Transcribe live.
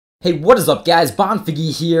Hey, what is up guys,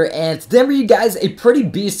 Bonfiggy here, and today I'm bringing you guys a pretty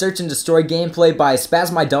beast search and destroy gameplay by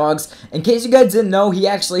Spaz My Dogs. In case you guys didn't know, he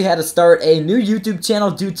actually had to start a new YouTube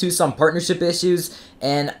channel due to some partnership issues,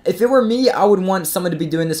 and if it were me, I would want someone to be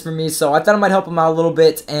doing this for me, so I thought I might help him out a little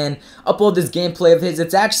bit and upload this gameplay of his.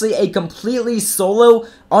 It's actually a completely solo,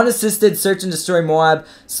 unassisted search and destroy MOAB,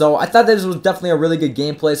 so I thought this was definitely a really good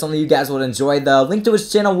gameplay, something you guys would enjoy. The link to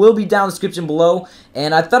his channel will be down in the description below,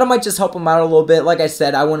 and I thought I might just help him out a little bit. Like I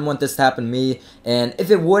said, I wouldn't want this to happen to me, and if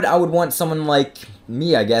it would, I would want someone like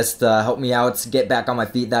me, I guess, to help me out, to get back on my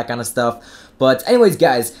feet, that kind of stuff. But anyways,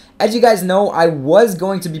 guys, as you guys know, I was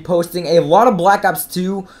going to be posting a lot of Black Ops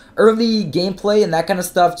 2 early gameplay and that kind of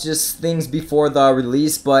stuff, just things before the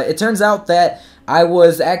release, but it turns out that I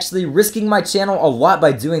was actually risking my channel a lot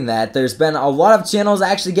by doing that. There's been a lot of channels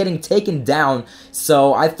actually getting taken down,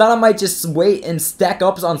 so I thought I might just wait and stack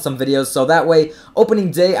up on some videos, so that way,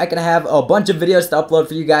 opening day, I can have a bunch of videos to upload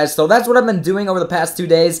for you guys. So that's what I've been doing over the past 2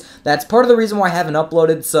 days. That's part of the reason why I haven't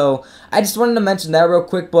uploaded, so I just wanted to mention that real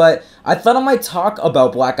quick, but I thought I might talk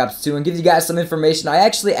about Black Ops 2 and give you guys some information. I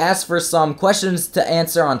actually asked for some questions to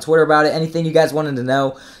answer on Twitter about it, anything you guys wanted to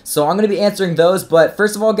know, so I'm going to be answering those. But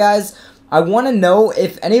first of all, guys, I want to know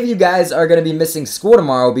if any of you guys are going to be missing school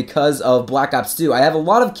tomorrow because of Black Ops 2. I have a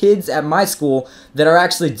lot of kids at my school that are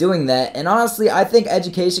actually doing that, and honestly, I think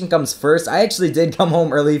education comes first. I actually did come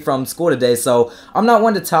home early from school today, so I'm not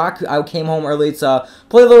one to talk. I came home early to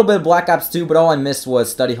play a little bit of Black Ops 2, but all I missed was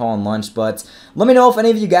study hall and lunch. But let me know if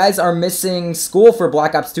any of you guys are missing school for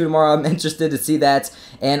Black Ops 2 tomorrow. I'm interested to see that.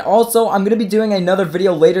 And also, I'm going to be doing another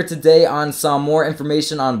video later today on some more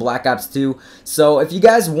information on Black Ops 2. So if you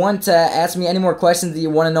guys want to ask me any more questions that you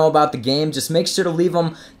want to know about the game, just make sure to leave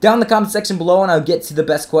them down in the comment section below, and I'll get to the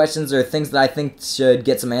best questions or things that I think should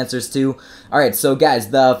get some answers to. Alright, so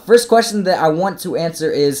guys, the first question that I want to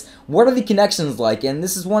answer is, what are the connections like? And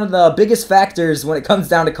this is one of the biggest factors when it comes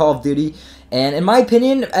down to Call of Duty. And in my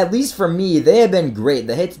opinion, at least for me, they have been great.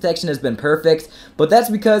 The hit detection has been perfect, but that's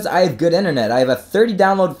because I have good internet. I have a 30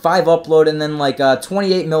 download, 5 upload, and then like a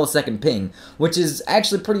 28 millisecond ping, which is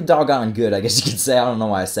actually pretty doggone good, I guess you could say. I don't know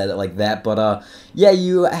why I said it like that, but yeah,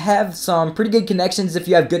 you have some pretty good connections if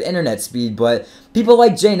you have good internet speed, but people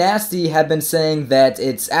like Jay Nasty have been saying that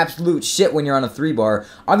it's absolute shit when you're on a 3-bar.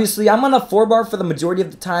 Obviously, I'm on a 4-bar for the majority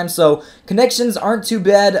of the time, so connections aren't too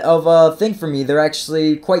bad of a thing for me. They're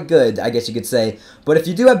actually quite good, I guess you could say. But if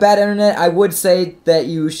you do have bad internet, I would say that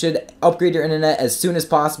you should upgrade your internet as soon as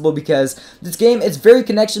possible, because this game is very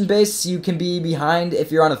connection based. You can be behind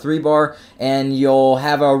if you're on a 3-bar, and you'll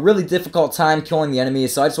have a really difficult time killing the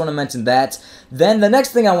enemies, so I just want to mention that. Then the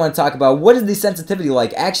next thing I want to talk about, what is the sensitivity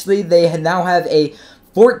like? Actually, they now have a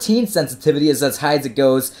 14 sensitivity, is as high as it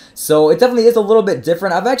goes, so it definitely is a little bit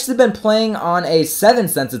different. I've actually been playing on a 7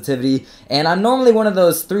 sensitivity, and I'm normally one of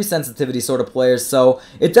those 3 sensitivity sort of players, so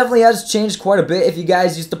it definitely has changed quite a bit. If you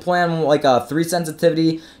guys used to play on like a 3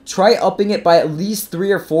 sensitivity, try upping it by at least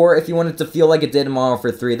 3 or 4 if you want it to feel like it did in Modern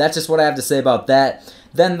Warfare 3. That's just what I have to say about that.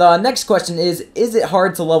 Then the next question is it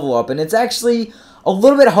hard to level up? And it's actually a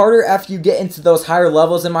little bit harder after you get into those higher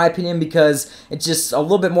levels, in my opinion, because it's just a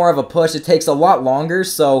little bit more of a push. It takes a lot longer,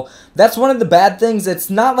 so that's one of the bad things. It's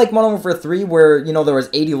not like Modern Warfare 3 where, you know, there was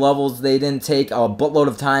 80 levels. They didn't take a buttload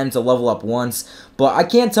of time to level up once, but I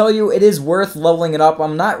can't tell you it is worth leveling it up.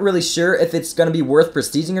 I'm not really sure if it's going to be worth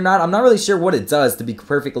prestiging or not. I'm not really sure what it does, to be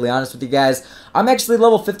perfectly honest with you guys. I'm actually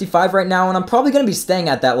level 55 right now, and I'm probably going to be staying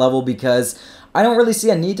at that level because I don't really see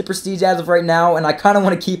a need to prestige as of right now, and I kind of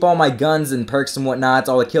want to keep all my guns and perks and whatnot,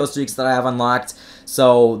 all the kill streaks that I have unlocked.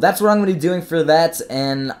 So that's what I'm going to be doing for that,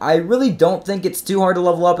 and I really don't think it's too hard to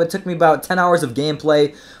level up. It took me about 10 hours of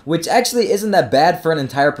gameplay, which actually isn't that bad for an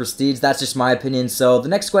entire prestige. That's just my opinion. So the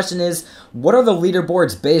next question is, what are the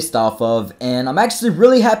leaderboards based off of? And I'm actually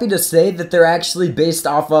really happy to say that they're actually based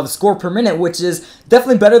off of score per minute, which is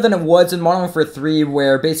definitely better than it was in Modern Warfare 3,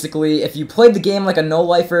 where basically if you played the game like a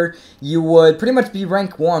no-lifer, you would pretty much be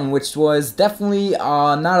rank 1, which was definitely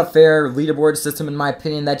not a fair leaderboard system in my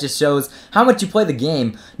opinion. That just shows how much you play the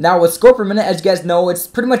game. Now with score per minute, as you guys know, it's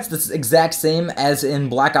pretty much the exact same as in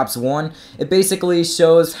Black Ops 1. It basically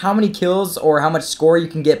shows how many kills or how much score you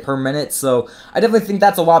can get per minute, so I definitely think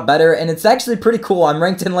that's a lot better, and it's actually pretty cool. I'm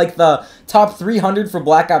ranked in like the top 300 for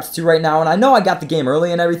Black Ops 2 right now, and I know I got the game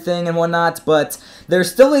early and everything and whatnot, but there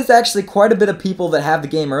still is actually quite a bit of people that have the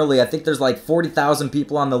game early. I think there's like 40,000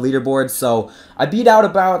 people on the leaderboard, so I beat out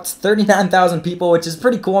about 39,000 people, which is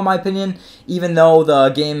pretty cool in my opinion, even though the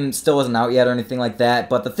game still isn't out yet or anything like that.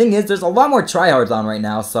 But the thing is, there's a lot more tryhards on right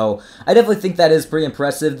now, so I definitely think that is pretty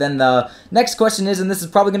impressive. Then the next question is, and this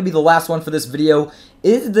is probably going to be the last one for this video,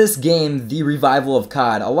 is this game the revival of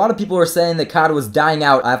COD? A lot of people are saying that COD was dying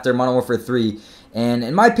out after Modern Warfare 3. And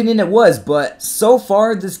in my opinion it was, but so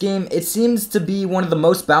far this game, it seems to be one of the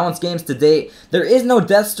most balanced games to date. There is no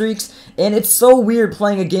death streaks, and it's so weird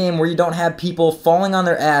playing a game where you don't have people falling on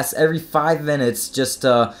their ass every 5 minutes just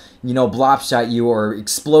to, you know, blob shot you or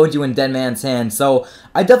explode you in dead man's hand. So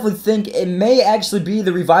I definitely think it may actually be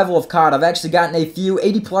the revival of COD. I've actually gotten a few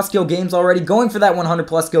 80+ kill games already, going for that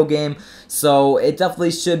 100+ kill game. So it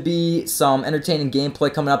definitely should be some entertaining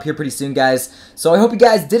gameplay coming up here pretty soon, guys. So I hope you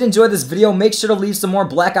guys did enjoy this video. Make sure to leave some more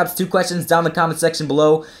Black Ops 2 questions down in the comment section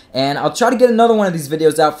below, and I'll try to get another one of these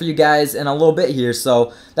videos out for you guys in a little bit here.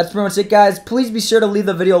 So that's pretty much it, guys. Please be sure to leave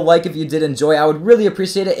the video a like if you did enjoy. I would really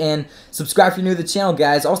appreciate it, and subscribe if you're new to the channel,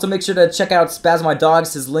 guys. Also make sure to check out Spaz My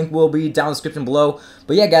Dogs. His link will be down in the description below.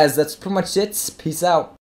 But yeah, guys, that's pretty much it. Peace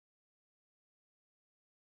out.